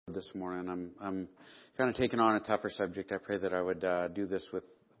this morning. I'm kind of taking on a tougher subject. I pray that I would do this with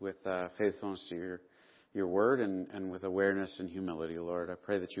faithfulness to your word and with awareness and humility, Lord. I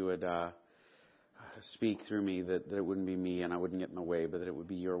pray that you would speak through me, that it wouldn't be me and I wouldn't get in the way, but that it would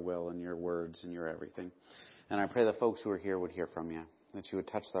be your will and your words and your everything. And I pray that folks who are here would hear from you, that you would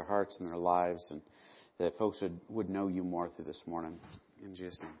touch their hearts and their lives, and that folks would know you more through this morning. In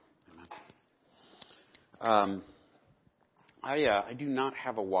Jesus' name, amen. I do not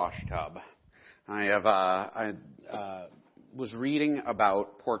have a wash tub. I was reading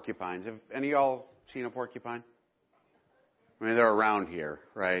about porcupines. Have any of y'all seen a porcupine? I mean, they're around here,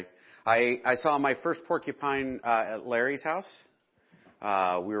 right? I saw my first porcupine at Larry's house.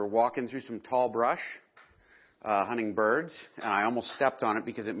 We were walking through some tall brush, hunting birds, and I almost stepped on it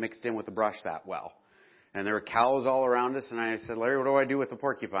because it mixed in with the brush that well. And there were cows all around us, and I said, Larry, what do I do with the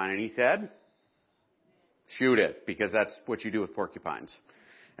porcupine? And he said, shoot it, because that's what you do with porcupines.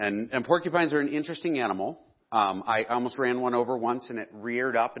 And porcupines are an interesting animal. I almost ran one over once, and it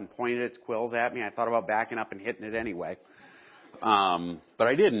reared up and pointed its quills at me. I thought about backing up and hitting it anyway. But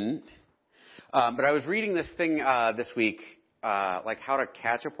I didn't. But I was reading this thing this week, like how to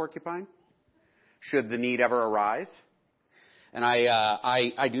catch a porcupine, should the need ever arise. And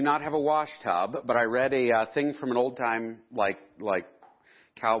I do not have a wash tub, but I read a thing from an old time like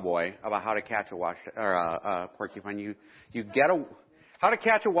cowboy about how to catch a porcupine. How to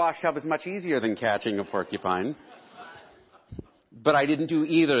catch a wash tub is much easier than catching a porcupine. But I didn't do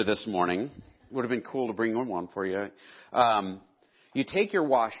either this morning. Would have been cool to bring one for you. You take your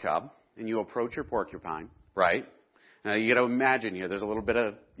wash tub and you approach your porcupine, right? Now you got to imagine here. There's a little bit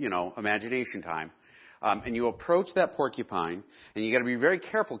of, imagination time. And you approach that porcupine, and you got to be very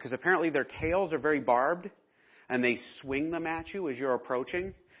careful because apparently their tails are very barbed, and they swing them at you as you're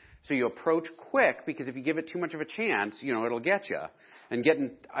approaching. So you approach quick because if you give it too much of a chance, it'll get you. And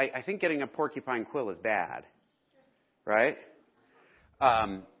I think getting a porcupine quill is bad, right?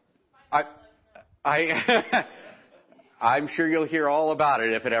 I'm sure you'll hear all about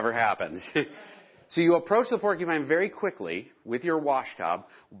it if it ever happens. So you approach the porcupine very quickly with your wash tub,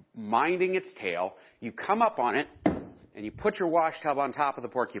 minding its tail. You come up on it, and you put your wash tub on top of the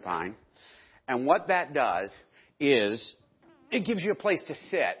porcupine. And what that does is it gives you a place to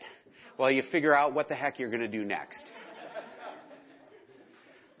sit while you figure out what the heck you're going to do next.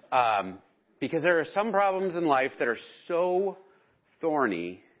 Because there are some problems in life that are so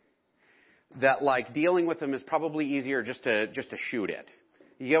thorny that, dealing with them is probably easier just to shoot it.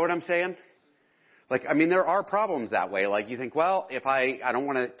 You get what I'm saying? There are problems that way. You think, well, if I don't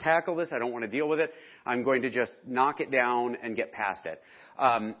want to tackle this, I don't want to deal with it, I'm going to just knock it down and get past it.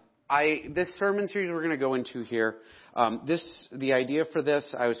 This sermon series we're going to go into here, the idea for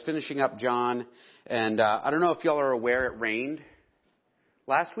this, I was finishing up John, and I don't know if y'all are aware it rained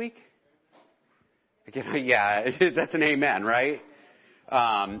last week. Yeah, that's an amen, right?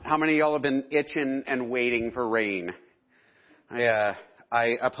 How many of y'all have been itching and waiting for rain?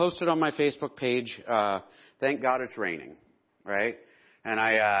 I posted on my Facebook page, thank God it's raining, right? And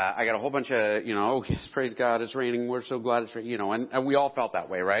I got a whole bunch of, oh yes, praise God, it's raining. We're so glad it's raining, and we all felt that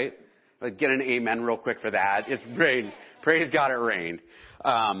way, right? Get an amen real quick for that. It's rain. Praise God it rained.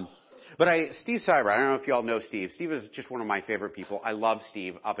 But Steve Cyber, I don't know if y'all know Steve. Steve is just one of my favorite people. I love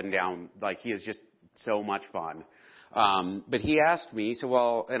Steve up and down. He is just so much fun. But he asked me,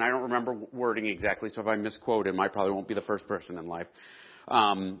 and I don't remember wording exactly, so if I misquote him, I probably won't be the first person in life.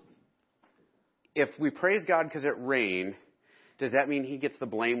 If we praise God because it rained, does that mean he gets the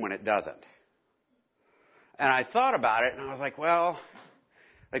blame when it doesn't? And I thought about it, and I was like, well,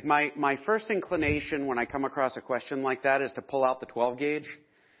 my first inclination when I come across a question like that is to pull out the 12 gauge.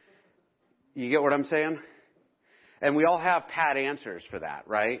 You get what I'm saying? And we all have pat answers for that,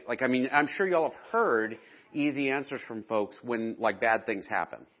 right? I'm sure y'all have heard easy answers from folks when, bad things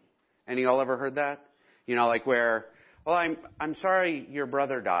happen. Any of y'all ever heard that? Where, well, I'm sorry your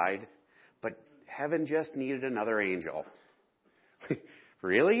brother died, but heaven just needed another angel.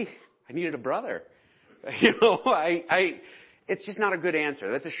 Really? I needed a brother. It's just not a good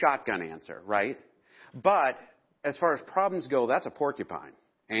answer. That's a shotgun answer, right? But as far as problems go, that's a porcupine,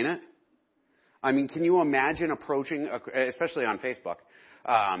 ain't it? Can you imagine approaching, especially on Facebook,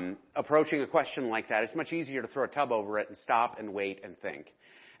 approaching a question like that? It's much easier to throw a tub over it and stop and wait and think.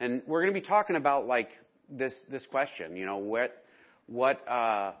 And we're going to be talking about this question.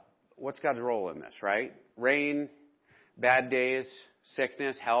 What's God's role in this, right? Rain, bad days,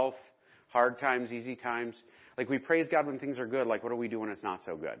 sickness, health, hard times, easy times. We praise God when things are good. What do we do when it's not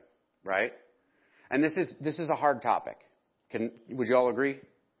so good, right? And this is a hard topic. Would you all agree?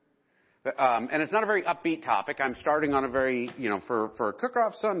 And it's not a very upbeat topic. I'm starting on a very, for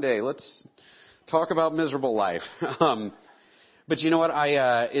Cook-Off Sunday, let's talk about miserable life. But you know what?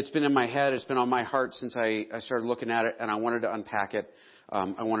 It's been in my head. It's been on my heart since I started looking at it, and I wanted to unpack it.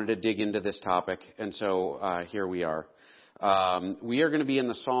 I wanted to dig into this topic, and so here we are. We are going to be in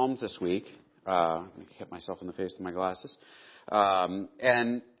the Psalms this week. Let me hit myself in the face with my glasses.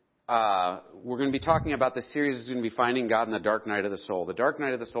 And we're going to be talking about this series is going to be Finding God in the Dark Night of the Soul. The Dark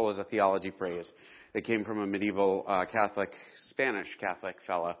Night of the Soul is a theology phrase that came from a medieval Spanish Catholic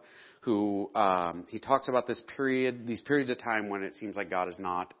fella who he talks about these periods of time when it seems like God is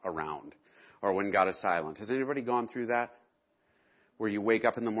not around or when God is silent. Has anybody gone through that? Where you wake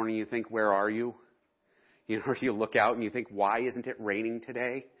up in the morning and you think, where are you? Or you look out and you think, why isn't it raining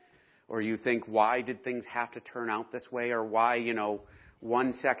today? Or you think, why did things have to turn out this way? Or why,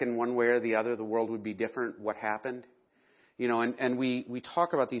 1 second, one way or the other, the world would be different. What happened? And we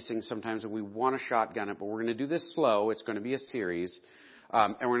talk about these things sometimes and we want to shotgun it, but we're going to do this slow. It's going to be a series.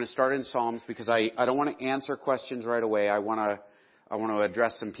 And we're going to start in Psalms because I don't want to answer questions right away. I want to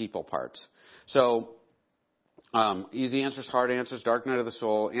address some people parts. So, easy answers, hard answers, dark night of the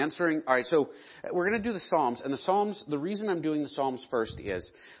soul, answering. All right, so we're going to do the Psalms. And the Psalms, the reason I'm doing the Psalms first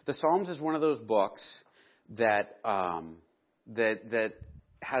is the Psalms is one of those books that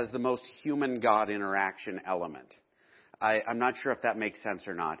has the most human-God interaction element. I'm not sure if that makes sense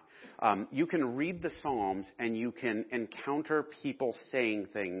or not. You can read the Psalms and you can encounter people saying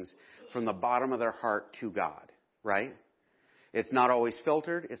things from the bottom of their heart to God, right? It's not always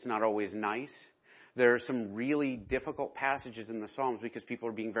filtered. It's not always nice. There are some really difficult passages in the Psalms because people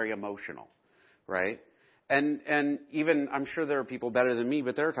are being very emotional, right? And even, I'm sure there are people better than me,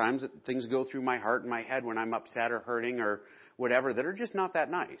 but there are times that things go through my heart and my head when I'm upset or hurting or whatever that are just not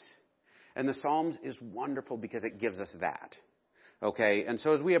that nice. And the Psalms is wonderful because it gives us that. Okay? And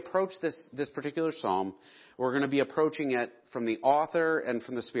so as we approach this particular Psalm, we're going to be approaching it from the author and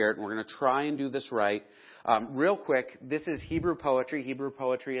from the Spirit, and we're going to try and do this right. Real quick, this is Hebrew poetry. Hebrew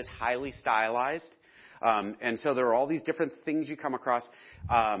poetry is highly stylized. And so there are all these different things you come across.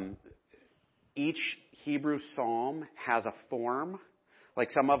 Each Hebrew psalm has a form.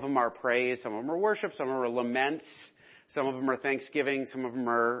 Like some of them are praise, some of them are worship, some of them are laments, some of them are thanksgiving, some of them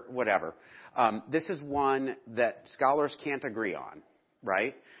are whatever. This is one that scholars can't agree on,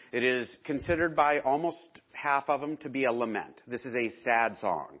 right? It is considered by almost half of them to be a lament. This is a sad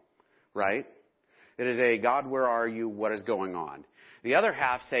song, right? It is a, God, where are you? What is going on? The other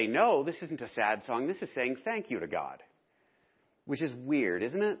half say, no, this isn't a sad song. This is saying thank you to God, which is weird,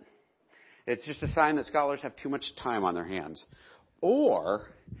 isn't it? It's just a sign that scholars have too much time on their hands. Or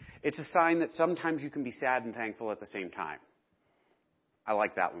it's a sign that sometimes you can be sad and thankful at the same time. I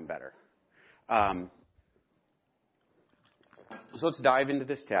like that one better. So let's dive into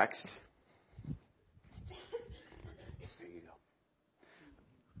this text. There you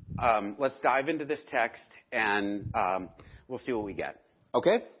go. Let's dive into this text and we'll see what we get.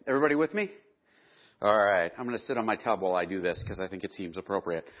 Okay? Everybody with me? All right. I'm going to sit on my tub while I do this because I think it seems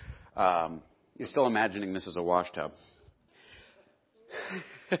appropriate. You're still imagining this as a wash tub.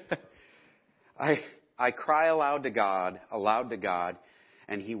 I cry aloud to God,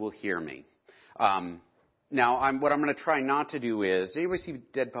 and He will hear me. Now, what I'm going to try not to do is, anybody see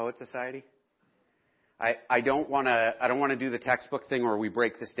Dead Poets Society? I don't want to do the textbook thing where we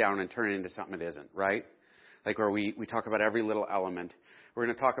break this down and turn it into something it isn't, right? Like where we talk about every little element. We're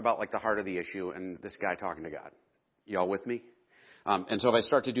going to talk about like the heart of the issue and this guy talking to God. Y'all with me? And so if I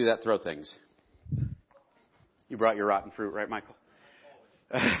start to do that, throw things. You brought your rotten fruit, right, Michael?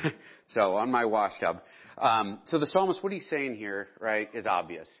 So on my wash tub. So the psalmist, what he's saying here, right, is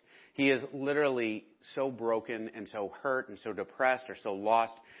obvious. He is literally so broken and so hurt and so depressed or so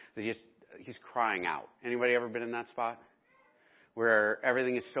lost that he's crying out. Anybody ever been in that spot? Where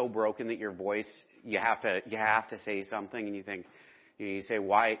everything is so broken that your voice, you have to say something and you think, you say,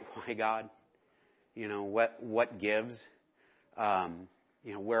 why God? What gives?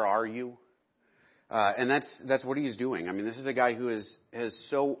 Where are you? And that's what he's doing. I mean, this is a guy who has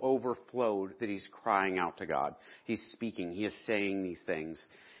so overflowed that he's crying out to God. He's speaking. He is saying these things.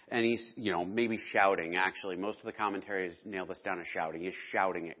 And he's, maybe shouting, actually. Most of the commentaries nail this down as shouting. He's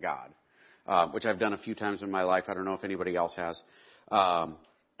shouting at God, which I've done a few times in my life. I don't know if anybody else has.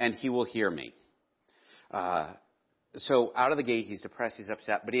 And He will hear me. So out of the gate, he's depressed, he's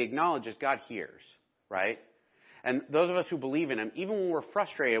upset, but he acknowledges God hears, right? And those of us who believe in Him, even when we're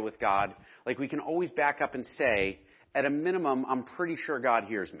frustrated with God, like we can always back up and say, at a minimum, I'm pretty sure God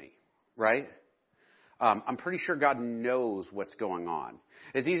hears me, right? I'm pretty sure God knows what's going on.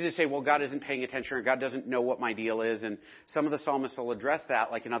 It's easy to say, well, God isn't paying attention or God doesn't know what my deal is. And some of the psalmists will address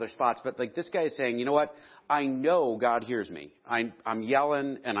that like in other spots. But like this guy is saying, you know what? I know God hears me. I'm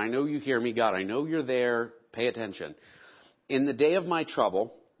yelling and I know you hear me, God. I know you're there. Pay attention. In the day of my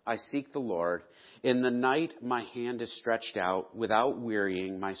trouble, I seek the Lord. In the night, my hand is stretched out. Without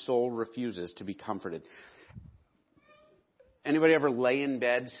wearying, my soul refuses to be comforted. Anybody ever lay in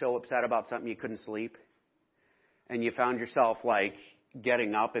bed so upset about something you couldn't sleep? And you found yourself like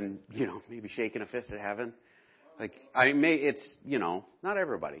getting up and, maybe shaking a fist at heaven? It's, not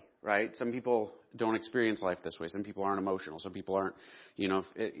everybody, right? Some people don't experience life this way. Some people aren't emotional. Some people aren't,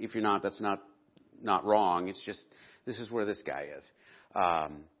 if you're not, that's not wrong. It's just, this is where this guy is.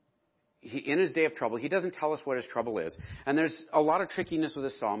 In his day of trouble, he doesn't tell us what his trouble is. And there's a lot of trickiness with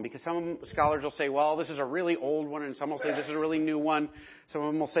this psalm because some scholars will say, well, this is a really old one, and some will say this is a really new one. Some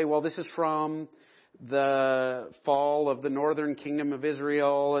of them will say, well, this is from the fall of the northern kingdom of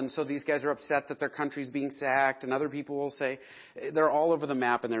Israel, and so these guys are upset that their country's being sacked. And other people will say they're all over the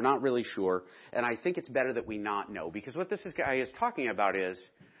map and they're not really sure. And I think it's better that we not know, because what this guy is talking about is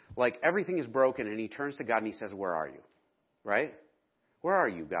like everything is broken, and he turns to God and he says, where are you? Right? Where are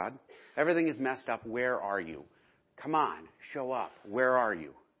you, God? Everything is messed up. Where are you? Come on, show up. Where are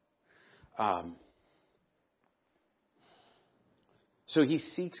you? So he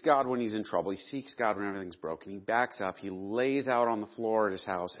seeks God when he's in trouble. He seeks God when everything's broken. He backs up. He lays out on the floor at his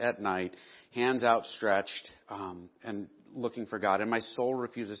house at night, hands outstretched, and looking for God. And my soul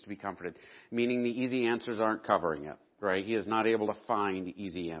refuses to be comforted, meaning the easy answers aren't covering it, right? He is not able to find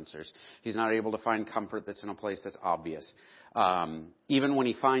easy answers. He's not able to find comfort that's in a place that's obvious. Even when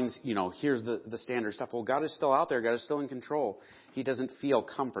he finds, here's the standard stuff. Well, God is still out there. God is still in control. He doesn't feel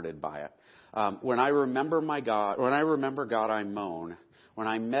comforted by it. When I remember God, I moan. When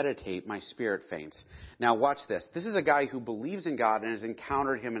I meditate, my spirit faints. Now watch this. This is a guy who believes in God and has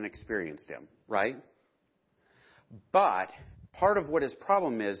encountered him and experienced him, right? But part of what his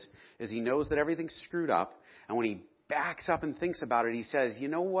problem is he knows that everything's screwed up. And when he backs up and thinks about it, he says, you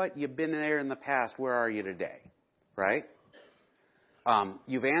know what? You've been there in the past. Where are you today? Right?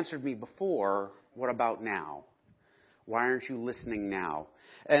 You've answered me before. What about now? Why aren't you listening now?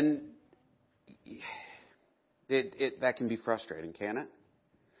 And that can be frustrating, can it?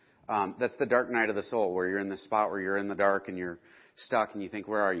 That's the dark night of the soul, where you're in this spot where you're in the dark and you're stuck and you think,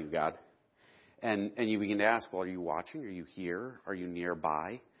 where are you, God? And you begin to ask, well, are you watching? Are you here? Are you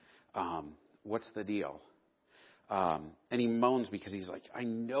nearby? What's the deal? And he moans because he's like, I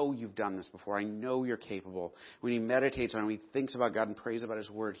know you've done this before. I know you're capable. When he meditates on it, when he thinks about God and prays about his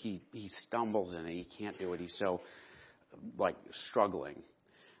word, he stumbles in it. He can't do it. He's so struggling.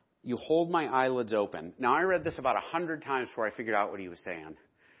 You hold my eyelids open. Now, I read this about 100 times before I figured out what he was saying.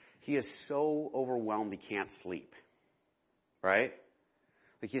 He is so overwhelmed he can't sleep. Right?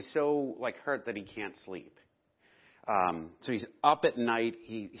 He's so hurt that he can't sleep. So he's up at night.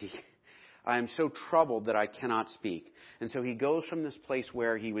 I am so troubled that I cannot speak. And so he goes from this place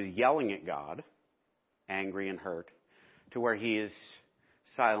where he was yelling at God, angry and hurt, to where he is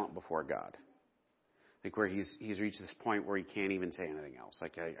silent before God. Where he's reached this point where he can't even say anything else. I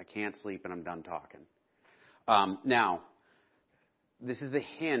can't sleep and I'm done talking. Now, this is the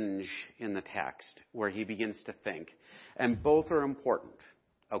hinge in the text where he begins to think. And both are important,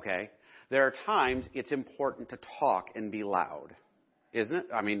 okay? There are times it's important to talk and be loud, isn't it?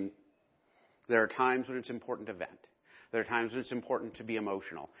 I mean, there are times when it's important to vent. There are times when it's important to be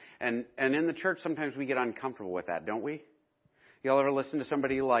emotional. And in the church, sometimes we get uncomfortable with that, don't we? Y'all ever listen to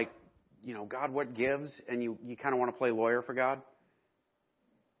somebody like, God, what gives? And you kind of want to play lawyer for God?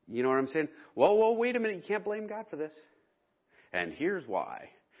 You know what I'm saying? Whoa, wait a minute. You can't blame God for this. And here's why.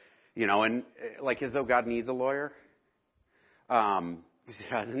 And as though God needs a lawyer. He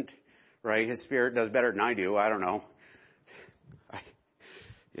doesn't, right? His Spirit does better than I do. I don't know.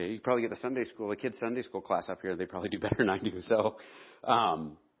 You probably get the kids' Sunday school class up here. They probably do better than I do. So,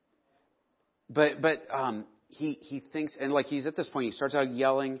 he thinks, and he's at this point, he starts out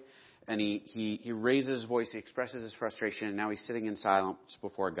yelling, and he raises his voice, he expresses his frustration, and now he's sitting in silence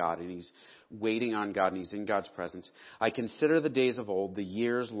before God, and he's waiting on God, and he's in God's presence. I consider the days of old, the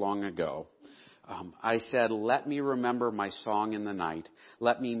years long ago. I said, let me remember my song in the night.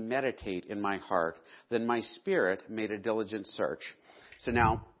 Let me meditate in my heart. Then my spirit made a diligent search. So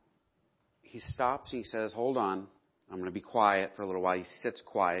now he stops and he says, hold on. I'm going to be quiet for a little while. He sits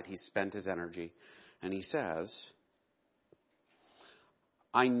quiet. He's spent his energy. And he says,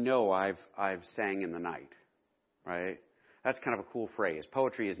 I know I've sang in the night, right? That's kind of a cool phrase.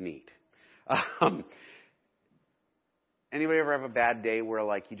 Poetry is neat. Anybody ever have a bad day where,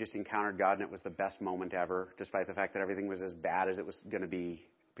 like, you just encountered God and it was the best moment ever, despite the fact that everything was as bad as it was going to be,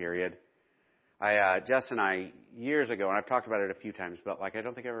 period? Jess and I, years ago, and I've talked about it a few times, but, like, I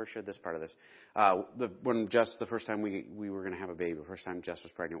don't think I ever shared this part of this. When Jess, the first time we were going to have a baby, the first time Jess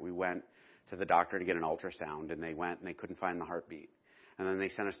was pregnant, we went to the doctor to get an ultrasound, and they went and they couldn't find the heartbeat. And then they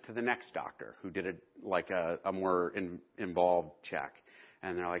sent us to the next doctor who did a more involved check.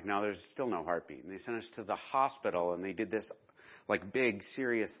 And they're like, no, there's still no heartbeat. And they sent us to the hospital, and they did this, like, big,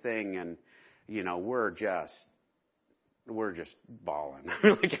 serious thing. And, you know, we're just bawling.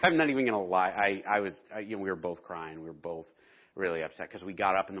 Like, I'm not even going to lie. We were both crying. We were both really upset because we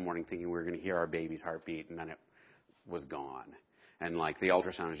got up in the morning thinking we were going to hear our baby's heartbeat, and then it was gone. And, like, the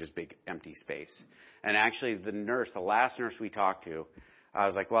ultrasound was just big, empty space. And actually, the last nurse we talked to, I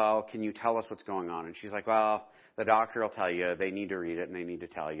was like, well, can you tell us what's going on? And she's like, well, the doctor will tell you. They need to read it, and they need to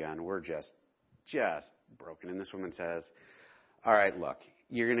tell you. And we're just broken. And this woman says, all right, look,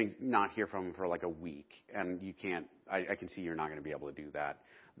 you're going to not hear from him for like a week, and you can't, I can see you're not going to be able to do that.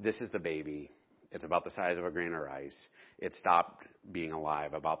 This is the baby. It's about the size of a grain of rice. It stopped being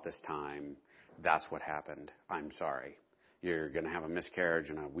alive about this time. That's what happened. I'm sorry. You're going to have a miscarriage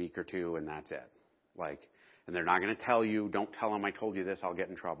in a week or two, and that's it. Like, and they're not going to tell you, don't tell them I told you this, I'll get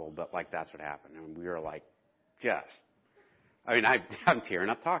in trouble. But, like, that's what happened. And we were like, I'm tearing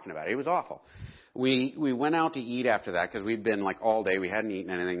up talking about it. It was awful. We went out to eat after that because we'd been, like, all day. We hadn't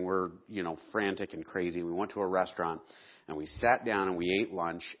eaten anything. We're, frantic and crazy. We went to a restaurant, and we sat down, and we ate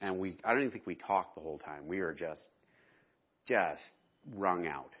lunch. And I don't even think we talked the whole time. We were just wrung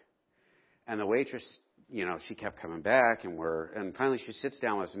out. And the waitress, she kept coming back, and finally she sits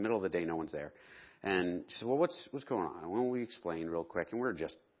down with us in the middle of the day. No one's there. And she said, well, what's going on? Well, we explained real quick, and we're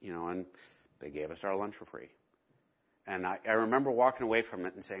just, and they gave us our lunch for free. And I remember walking away from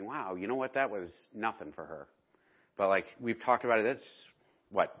it and saying, wow, you know what? That was nothing for her. But, like, we've talked about it. It's,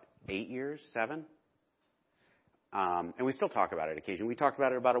 8 years, 7? And we still talk about it occasionally. We talked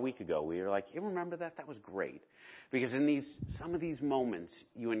about it about a week ago. We were like, you remember that? That was great. Because in some of these moments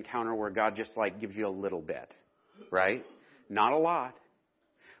you encounter where God just, gives you a little bit, right? Not a lot.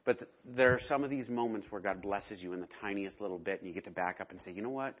 But there are some of these moments where God blesses you in the tiniest little bit, and you get to back up and say, you know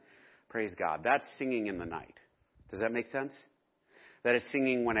what? Praise God. That's singing in the night. Does that make sense? That is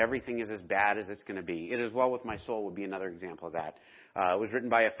singing when everything is as bad as it's going to be. It Is Well With My Soul would be another example of that. It was written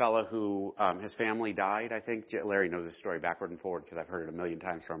by a fellow who, his family died, I think. Larry knows this story backward and forward because I've heard it a million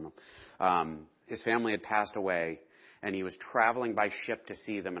times from him. His family had passed away, and he was traveling by ship to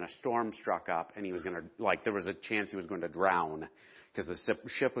see them, and a storm struck up, and he was going to, there was a chance he was going to drown because the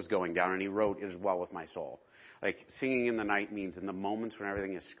ship was going down, and he wrote, It Is Well With My Soul. Singing in the night means in the moments when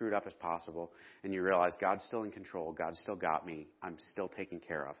everything is screwed up as possible and you realize God's still in control, God's still got me, I'm still taken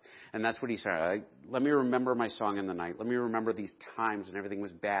care of. And that's what he said. Let me remember my song in the night. Let me remember these times when everything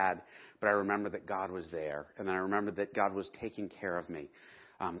was bad, but I remember that God was there. And then I remember that God was taking care of me.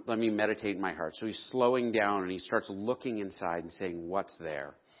 Let me meditate in my heart. So he's slowing down and he starts looking inside and saying, what's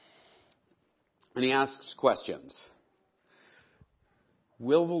there? And he asks questions.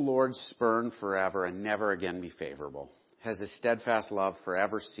 Will the Lord spurn forever and never again be favorable? Has his steadfast love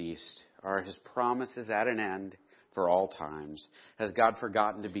forever ceased? Are his promises at an end for all times? Has God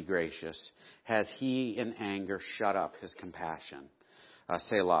forgotten to be gracious? Has he in anger shut up his compassion?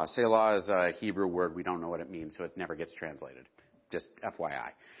 Selah. Selah is a Hebrew word. We don't know what it means, so it never gets translated. Just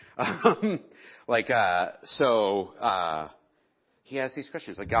FYI. He asks these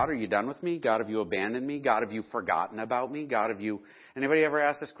questions like, God, are you done with me? God, have you abandoned me? God, have you forgotten about me? God, have you... Anybody ever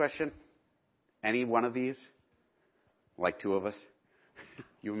asked this question? Any one of these? Like two of us?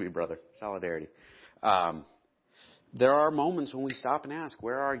 You and me, brother. Solidarity. There are moments when we stop and ask,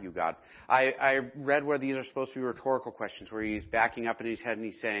 where are you, God? I read where these are supposed to be rhetorical questions, where he's backing up in his head and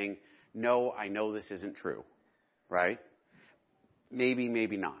he's saying, no, I know this isn't true. Right? Maybe,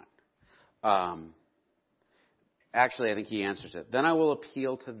 maybe not. Actually, I think he answers it. Then I will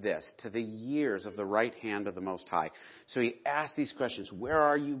appeal to this, to the years of the right hand of the Most High. So he asks these questions. Where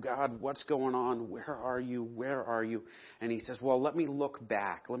are you, God? What's going on? Where are you? Where are you? And he says, well, let me look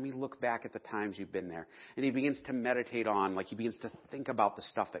back. Let me look back at the times you've been there. And he begins to meditate on, he begins to think about the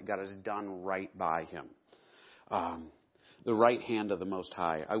stuff that God has done right by him. The right hand of the Most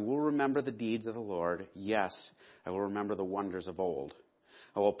High. I will remember the deeds of the Lord. Yes, I will remember the wonders of old.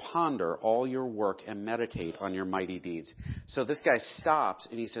 I will ponder all your work and meditate on your mighty deeds. So this guy stops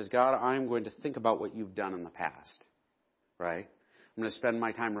and he says, God, I'm going to think about what you've done in the past. Right? I'm going to spend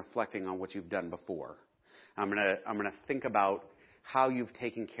my time reflecting on what you've done before. I'm going to think about how you've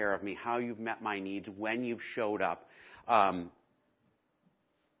taken care of me, how you've met my needs, when you've showed up.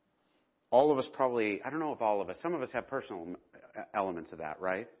 all of us probably, I don't know if all of us, some of us have personal elements of that,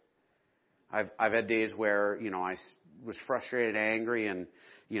 right? I've had days where, I was frustrated, angry, and,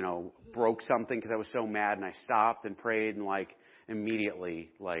 broke something because I was so mad, and I stopped and prayed, and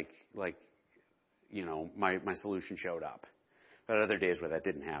immediately, my solution showed up. But other days where that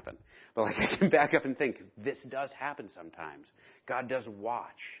didn't happen. But I can back up and think, this does happen sometimes. God does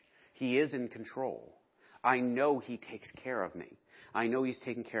watch. He is in control. I know He takes care of me. I know He's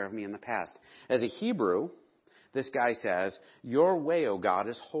taken care of me in the past. As a Hebrew, this guy says, your way, O God,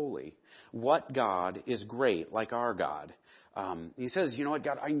 is holy. What God is great like our God? He says, you know what,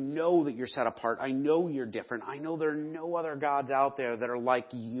 God, I know that you're set apart. I know you're different. I know there are no other gods out there that are like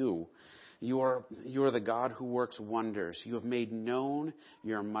you. You are the God who works wonders. You have made known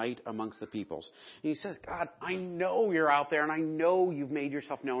your might amongst the peoples. And he says, God, I know you're out there, and I know you've made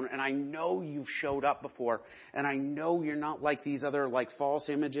yourself known, and I know you've showed up before, and I know you're not like these other false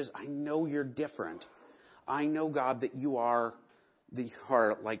images. I know you're different. I know, God, that you are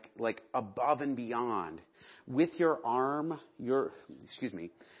like above and beyond. With your arm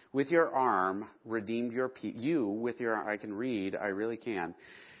redeemed your people. I can read, I really can.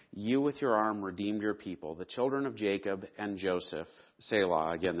 You with your arm redeemed your people, the children of Jacob and Joseph.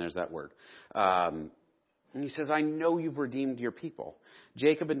 Selah, again, there's that word. And he says, I know you've redeemed your people.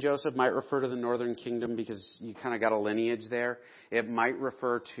 Jacob and Joseph might refer to the northern kingdom because you kind of got a lineage there. It might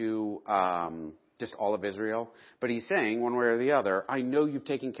refer to just all of Israel. But he's saying, one way or the other, I know you've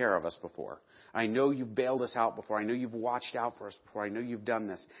taken care of us before. I know you've bailed us out before. I know you've watched out for us before. I know you've done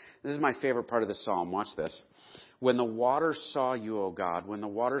this. This is my favorite part of the psalm. Watch this. When the waters saw you, O God, when the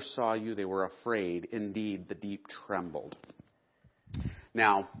waters saw you, they were afraid. Indeed, the deep trembled.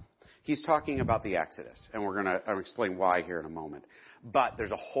 Now, he's talking about the Exodus, and we're going to explain why here in a moment. But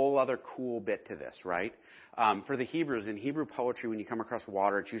there's a whole other cool bit to this, right? For the Hebrews, in Hebrew poetry, when you come across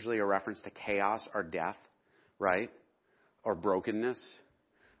water, it's usually a reference to chaos or death, right? Or brokenness.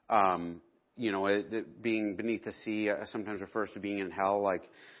 Being beneath the sea sometimes refers to being in hell.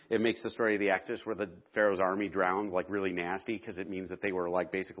 It makes the story of the Exodus where the Pharaoh's army drowns really nasty because it means that they were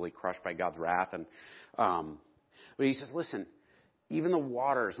basically crushed by God's wrath. And but he says, listen, even the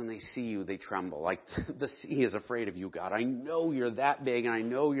waters, when they see you, they tremble. The sea is afraid of you, God. I know you're that big, and I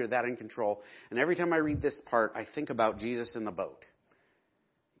know you're that in control. And every time I read this part, I think about Jesus in the boat.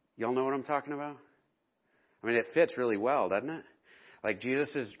 Y'all know what I'm talking about? I mean, it fits really well, doesn't it? Jesus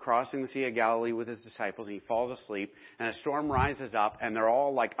is crossing the Sea of Galilee with his disciples, and he falls asleep, and a storm rises up, and they're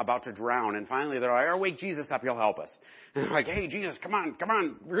all about to drown. And finally, they're like, oh, wake Jesus up, he'll help us. And they're like, hey, Jesus, come on,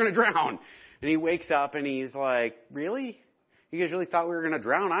 we're going to drown. And he wakes up, and he's like, really? You guys really thought we were going to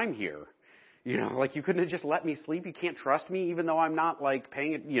drown? I'm here. You couldn't have just let me sleep. You can't trust me, even though I'm not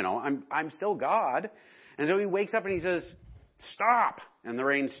paying it. I'm still God. And so he wakes up, and he says, stop. And the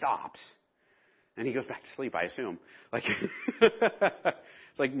rain stops. And he goes back to sleep, I assume.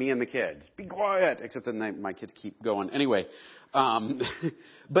 It's like me and the kids. Be quiet. Except then my kids keep going. Anyway.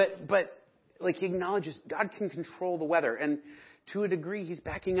 But he acknowledges God can control the weather. And to a degree, he's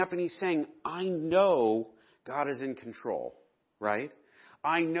backing up and he's saying, I know God is in control. Right?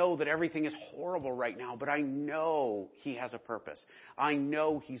 I know that everything is horrible right now, but I know he has a purpose. I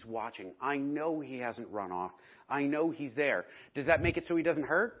know he's watching. I know he hasn't run off. I know he's there. Does that make it so he doesn't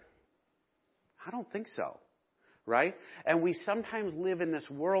hurt? I don't think so, right? And we sometimes live in this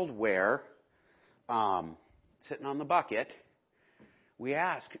world where, sitting on the bucket, we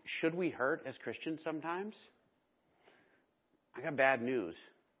ask, should we hurt as Christians sometimes? I got bad news.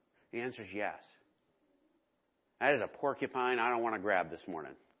 The answer is yes. That is a porcupine I don't want to grab this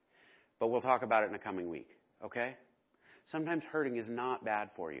morning. But we'll talk about it in a coming week, okay? Sometimes hurting is not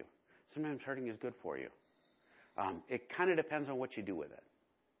bad for you. Sometimes hurting is good for you. It kind of depends on what you do with it.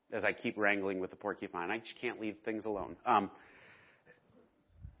 As I keep wrangling with the porcupine. I just can't leave things alone.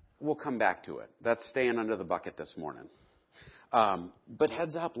 We'll come back to it. That's staying under the bucket this morning. But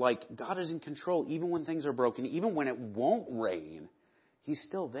heads up, God is in control even when things are broken. Even when it won't rain, he's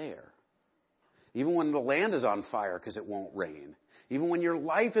still there. Even when the land is on fire because it won't rain. Even when your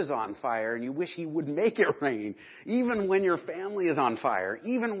life is on fire and you wish he would make it rain. Even when your family is on fire.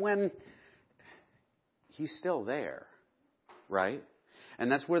 Even when he's still there. Right?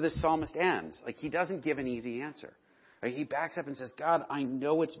 And that's where this psalmist ends. He doesn't give an easy answer. He backs up and says, God, I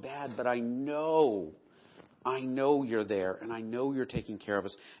know it's bad, but I know you're there, and I know you're taking care of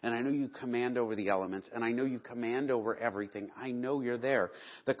us, and I know you command over the elements, and I know you command over everything. I know you're there.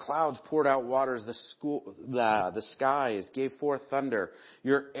 The clouds poured out waters, the skies gave forth thunder.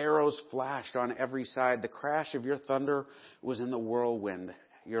 Your arrows flashed on every side. The crash of your thunder was in the whirlwind.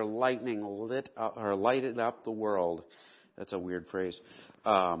 Your lightning lighted up the world. That's a weird phrase.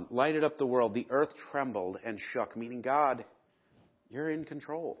 Lighted up the world. The earth trembled and shook, meaning God, you're in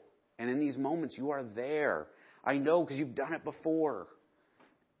control. And in these moments, you are there. I know because you've done it before.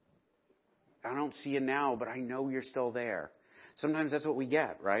 I don't see you now, but I know you're still there. Sometimes that's what we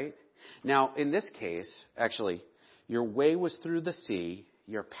get, right? Now, in this case, actually, your way was through the sea,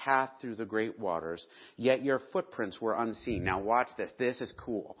 your path through the great waters, yet your footprints were unseen. Now, watch this. This is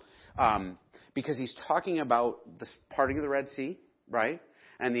cool. Because he's talking about the parting of the Red Sea, right?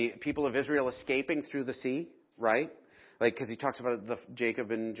 And the people of Israel escaping through the sea, right? Like, because he talks about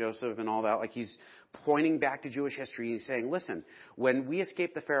Jacob and Joseph and all that. Like, he's pointing back to Jewish history. He's saying, listen, when we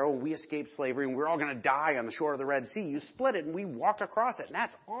escaped the Pharaoh and we escaped slavery and we're all going to die on the shore of the Red Sea, you split it and we walked across it. And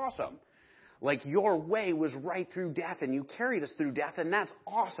that's awesome. Like, your way was right through death and you carried us through death, and that's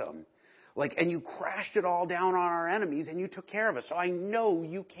awesome. Like, and you crashed it all down on our enemies and you took care of us. So I know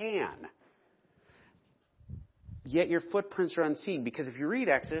you can. Yet your footprints are unseen, because if you read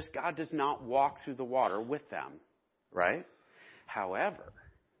Exodus, God does not walk through the water with them. Right? However,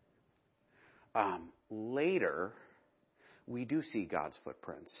 later, we do see God's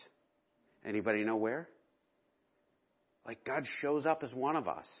footprints. Anybody know where? Like, God shows up as one of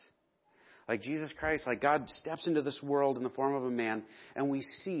us. Like Jesus Christ, like God steps into this world in the form of a man, and we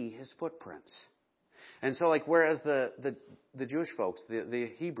see his footprints. And so, like, whereas the Jewish folks, the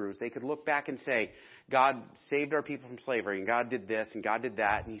Hebrews, they could look back and say, God saved our people from slavery, and God did this, and God did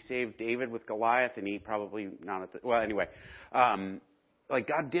that, and he saved David with Goliath, and he probably not at the, well, anyway. Like,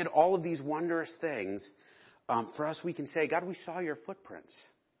 God did all of these wondrous things. For us, we can say, God, we saw your footprints,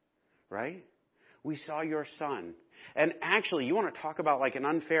 right? We saw your son. And actually, you want to talk about, like, an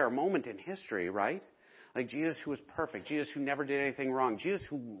unfair moment in history, right? Like Jesus, who was perfect, Jesus who never did anything wrong, Jesus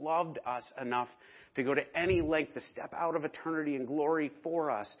who loved us enough to go to any length to step out of eternity and glory for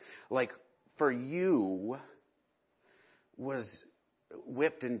us, like, for you, was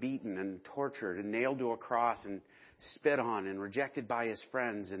whipped and beaten and tortured and nailed to a cross and spit on and rejected by his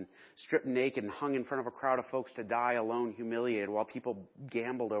friends and stripped naked and hung in front of a crowd of folks to die alone, humiliated, while people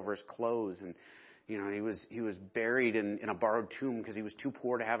gambled over his clothes. And, you know, he was buried in a borrowed tomb because he was too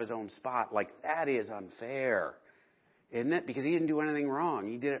poor to have his own spot. Like, that is unfair, isn't it? Because he didn't do anything wrong.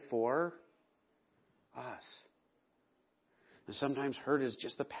 He did it for us. And sometimes hurt is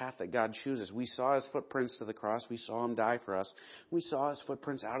just the path that God chooses. We saw his footprints to the cross. We saw him die for us. We saw his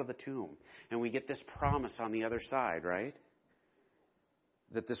footprints out of the tomb. And we get this promise on the other side, right?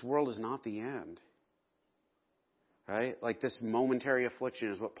 That this world is not the end. Right? Like, this momentary affliction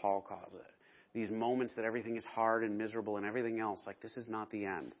is what Paul calls it. These moments that everything is hard and miserable and everything else. Like, this is not the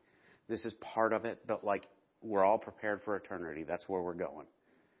end. This is part of it. But, like, we're all prepared for eternity. That's where we're going.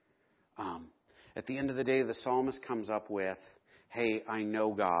 At the end of the day, the psalmist comes up with, hey, I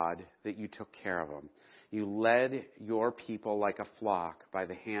know, God, that you took care of them. You led your people like a flock by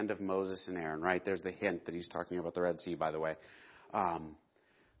the hand of Moses and Aaron, right? There's the hint that he's talking about the Red Sea, by the way.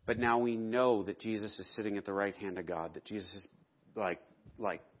 But now we know that Jesus is sitting at the right hand of God, that Jesus is like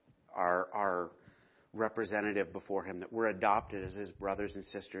our representative before him, that we're adopted as his brothers and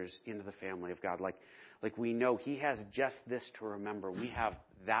sisters into the family of God. Like we know he has just this to remember. We have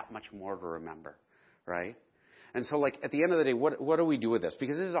that much more to remember, right? And so, like, at the end of the day, what do we do with this?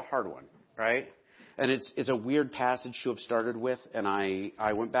 Because this is a hard one, right? And it's a weird passage to have started with, and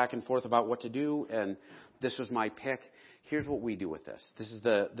I went back and forth about what to do, and this was my pick. Here's what we do with this. This is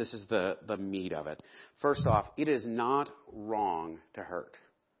the meat of it. First off, it is not wrong to hurt.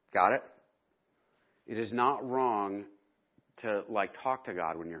 Got it? It is not wrong to, like, talk to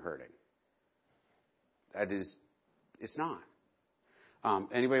God when you're hurting. It's not.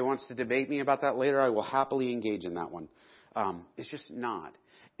 Anybody wants to debate me about that later, I will happily engage in that one. It's just not.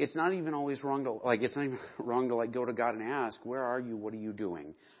 It's not even always wrong to, like, it's not even wrong to, like, go to God and ask, where are you? What are you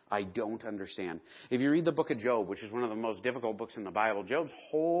doing? I don't understand. If you read the book of Job, which is one of the most difficult books in the Bible, Job's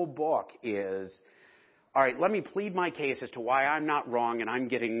whole book is, all right, let me plead my case as to why I'm not wrong and I'm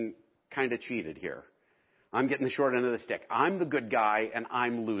getting kind of cheated here. I'm getting the short end of the stick. I'm the good guy and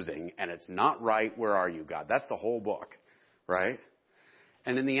I'm losing, and it's not right. Where are you, God? That's the whole book, right?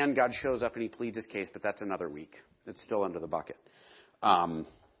 And in the end, God shows up and he pleads his case, but that's another week. It's still under the bucket.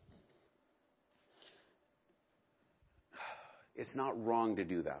 It's not wrong to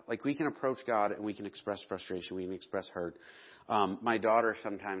do that. Like, we can approach God and we can express frustration. We can express hurt. My daughter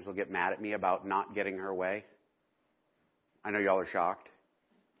sometimes will get mad at me about not getting her way. I know y'all are shocked.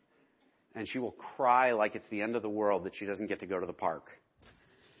 And she will cry like it's the end of the world that she doesn't get to go to the park.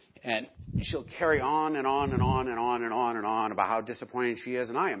 And she'll carry on and on and on and on and on and on about how disappointed she is.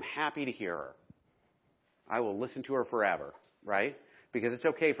 And I am happy to hear her. I will listen to her forever, right? Because it's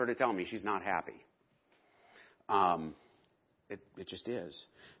okay for her to tell me she's not happy. It just is.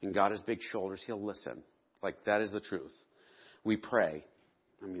 And God has big shoulders. He'll listen. Like, that is the truth. We pray.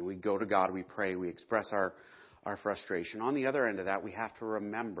 I mean, we go to God, we pray, we express our frustration. On the other end of that, we have to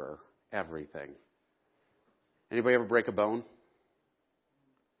remember everything. Anybody ever break a bone?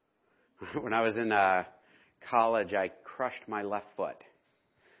 When I was in college, I crushed my left foot.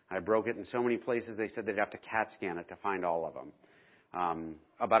 I broke it in so many places, they said they'd have to CAT scan it to find all of them.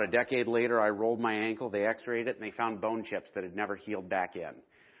 About a decade later, I rolled my ankle, they x-rayed it, and they found bone chips that had never healed back in.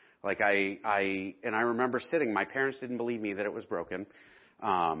 Like I remember sitting, my parents didn't believe me that it was broken.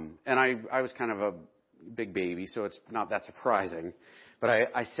 And I was kind of a big baby, so it's not that surprising. But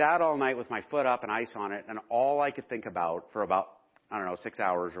I sat all night with my foot up and ice on it, and all I could think about for about, 6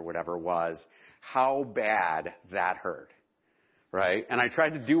 hours or whatever was how bad that hurt. Right? And I tried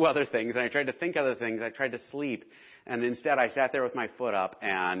to do other things, and I tried to think other things. I tried to sleep. And instead, I sat there with my foot up,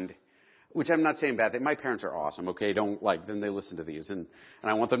 and which I'm not saying bad. My parents are awesome, okay? Then they listen to these. And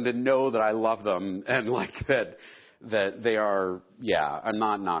I want them to know that I love them and that they are, I'm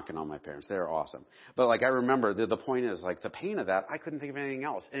not knocking on my parents. They're awesome. But I remember the point is the pain of that, I couldn't think of anything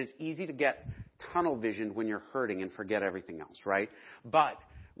else. And it's easy to get tunnel visioned when you're hurting and forget everything else, right? But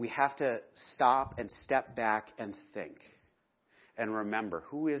we have to stop and step back and think and remember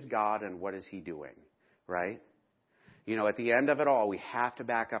who is God and what is he doing, right? At the end of it all, we have to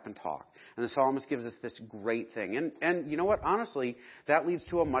back up and talk. And the psalmist gives us this great thing. And you know what? Honestly, that leads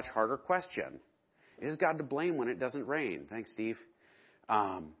to a much harder question. Is God to blame when it doesn't rain? Thanks, Steve.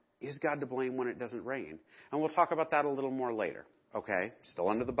 Is God to blame when it doesn't rain? And we'll talk about that a little more later, okay? Still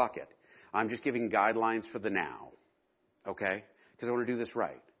under the bucket. I'm just giving guidelines for the now, okay? Because I want to do this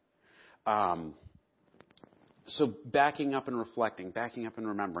right. So backing up and reflecting, backing up and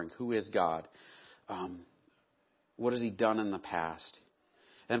remembering, who is God? What has he done in the past?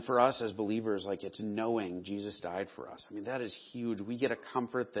 And for us as believers, it's knowing Jesus died for us. I mean, that is huge. We get a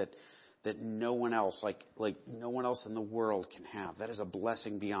comfort that no one else, no one else in the world can have. That is a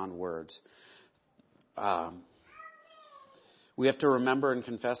blessing beyond words. We have to remember and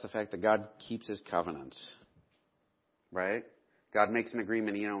confess the fact that God keeps his covenants. Right? God makes an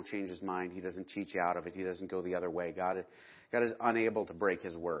agreement. He don't change his mind. He doesn't cheat you out of it. He doesn't go the other way. God is unable to break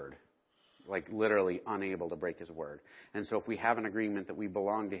his word. Literally unable to break his word. And so if we have an agreement that we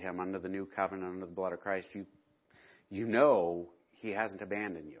belong to him under the new covenant, under the blood of Christ, you know he hasn't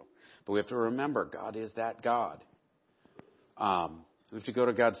abandoned you. But we have to remember God is that God. We have to go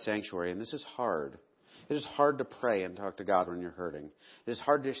to God's sanctuary, and this is hard. It is hard to pray and talk to God when you're hurting. It is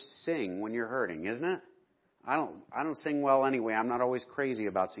hard to sing when you're hurting, isn't it? I don't sing well anyway. I'm not always crazy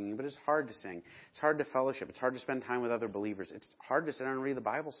about singing, but it's hard to sing. It's hard to fellowship. It's hard to spend time with other believers. It's hard to sit down and read the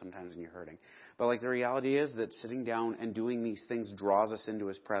Bible sometimes when you're hurting. But the reality is that sitting down and doing these things draws us into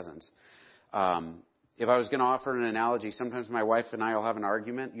his presence. If I was going to offer an analogy, sometimes my wife and I will have an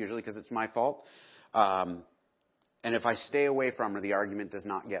argument, usually because it's my fault. And if I stay away from her, the argument does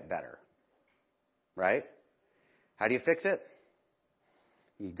not get better. Right? How do you fix it?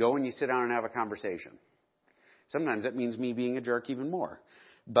 You go and you sit down and have a conversation. Sometimes that means me being a jerk even more.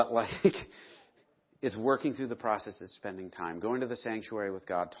 But it's working through the process. It's spending time. Going to the sanctuary with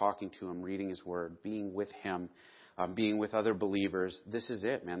God, talking to him, reading his word, being with him, being with other believers. This is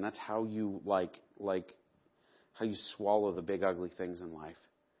it, man. That's how you how you swallow the big ugly things in life.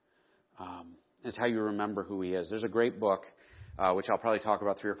 It's how you remember who he is. There's a great book, which I'll probably talk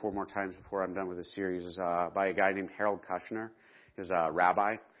about 3 or 4 more times before I'm done with this series, is by a guy named Harold Kushner. He was a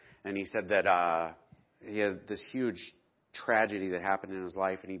rabbi, and he said that he had this huge tragedy that happened in his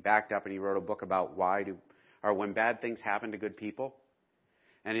life, and he backed up and he wrote a book about when bad things happen to good people.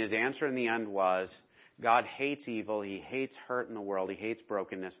 And his answer in the end was, God hates evil, he hates hurt in the world, he hates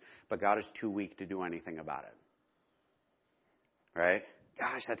brokenness, but God is too weak to do anything about it. Right?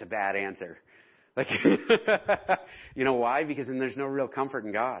 Gosh, that's a bad answer. You know why? Because then there's no real comfort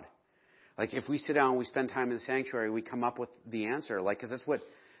in God. If we sit down and we spend time in the sanctuary, we come up with the answer. Because that's what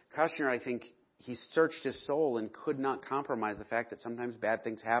Kushner, I think, he searched his soul and could not compromise the fact that sometimes bad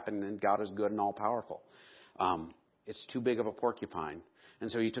things happen and God is good and all-powerful. It's too big of a porcupine. And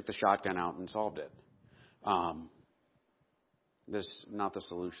so he took the shotgun out and solved it. That's not the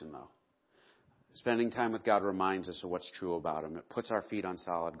solution, though. Spending time with God reminds us of what's true about him. It puts our feet on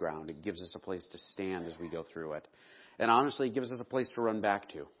solid ground. It gives us a place to stand as we go through it. And honestly, it gives us a place to run back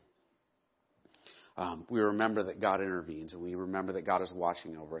to. We remember that God intervenes, and we remember that God is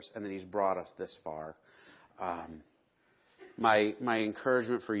watching over us, and that he's brought us this far. My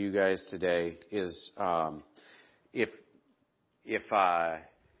encouragement for you guys today is if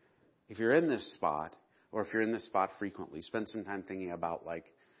you're in this spot, or if you're in this spot frequently, spend some time thinking about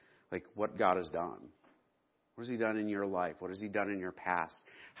what God has done. What has he done in your life? What has he done in your past?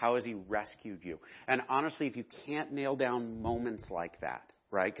 How has he rescued you? And honestly, if you can't nail down moments like that,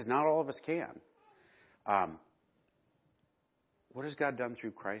 right? Because not all of us can. What has God done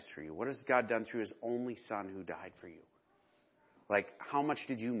through Christ for you? What has God done through his only son who died for you? Like, how much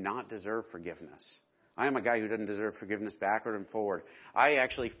did you not deserve forgiveness? I am a guy who doesn't deserve forgiveness backward and forward. I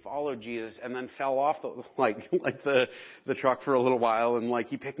actually followed Jesus and then fell off the truck for a little while, and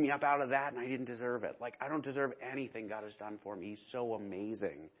he picked me up out of that, and I didn't deserve it. I don't deserve anything God has done for me. He's so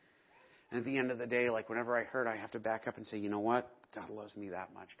amazing. And at the end of the day, whenever I hurt, I have to back up and say, you know what? God loves me that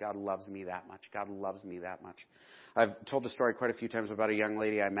much. God loves me that much. God loves me that much. I've told the story quite a few times about a young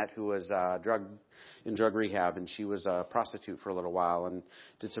lady I met who was in drug rehab, and she was a prostitute for a little while and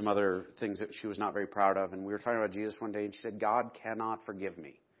did some other things that she was not very proud of. And we were talking about Jesus one day, and she said, God cannot forgive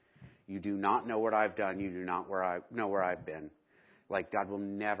me. You do not know what I've done. You do not know where I've been. God will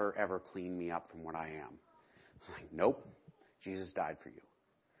never, ever clean me up from what I am. I was like, nope. Jesus died for you.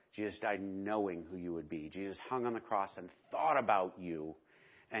 Jesus died knowing who you would be. Jesus hung on the cross and thought about you,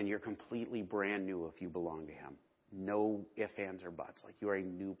 and you're completely brand new if you belong to him. No ifs, ands, or buts. You are a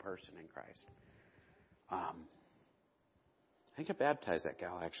new person in Christ. I think I baptized that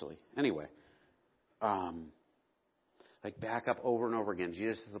gal, actually. Anyway, back up over and over again.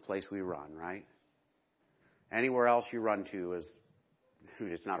 Jesus is the place we run, right? Anywhere else you run to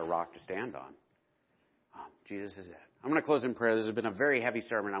it's not a rock to stand on. Jesus is it. I'm going to close in prayer. This has been a very heavy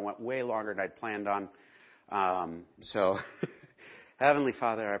sermon. I went way longer than I'd planned on. So, Heavenly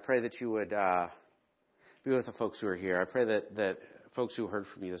Father, I pray that you would be with the folks who are here. I pray that folks who heard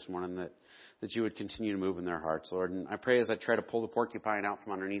from you this morning, that you would continue to move in their hearts, Lord. And I pray as I try to pull the porcupine out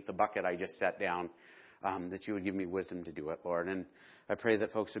from underneath the bucket I just set down, that you would give me wisdom to do it, Lord. And I pray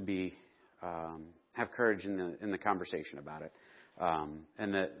that folks would have courage in the conversation about it,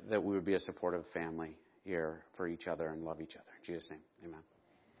 and that we would be a supportive family here for each other and love each other. In Jesus' name, amen.